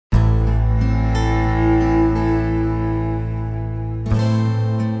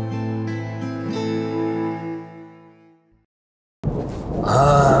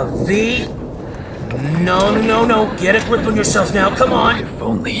V? No. Get a grip on yourself now, come on! If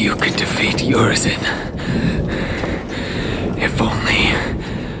only you could defeat Urizen. If only...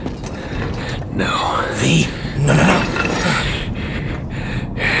 No. V? No.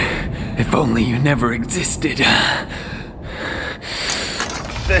 If only you never existed.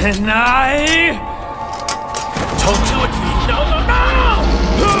 Then I... Don't do it, V! No!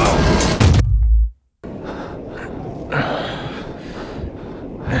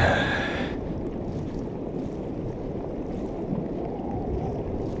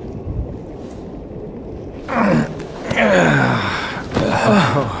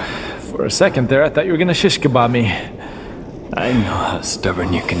 For a second there, I thought you were gonna shish kebab me. I know how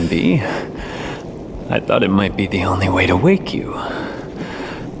stubborn you can be. I thought it might be the only way to wake you.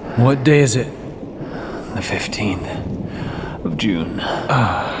 What day is it? The 15th of June.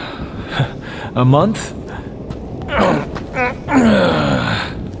 A month?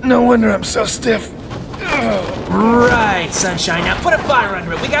 No wonder I'm so stiff. Right, Sunshine. Now put a fire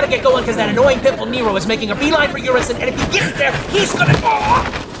under it. We gotta get going because that annoying pimple Nero is making a beeline for Urizen, and if he gets there, he's gonna...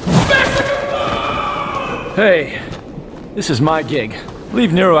 Hey, this is my gig.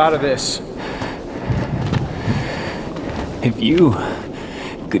 Leave Nero out of this. If you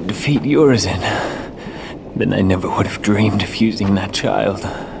could defeat Urizen, then I never would have dreamed of fusing that child.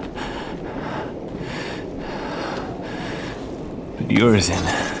 But Urizen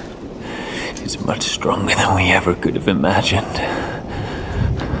is much stronger than we ever could have imagined.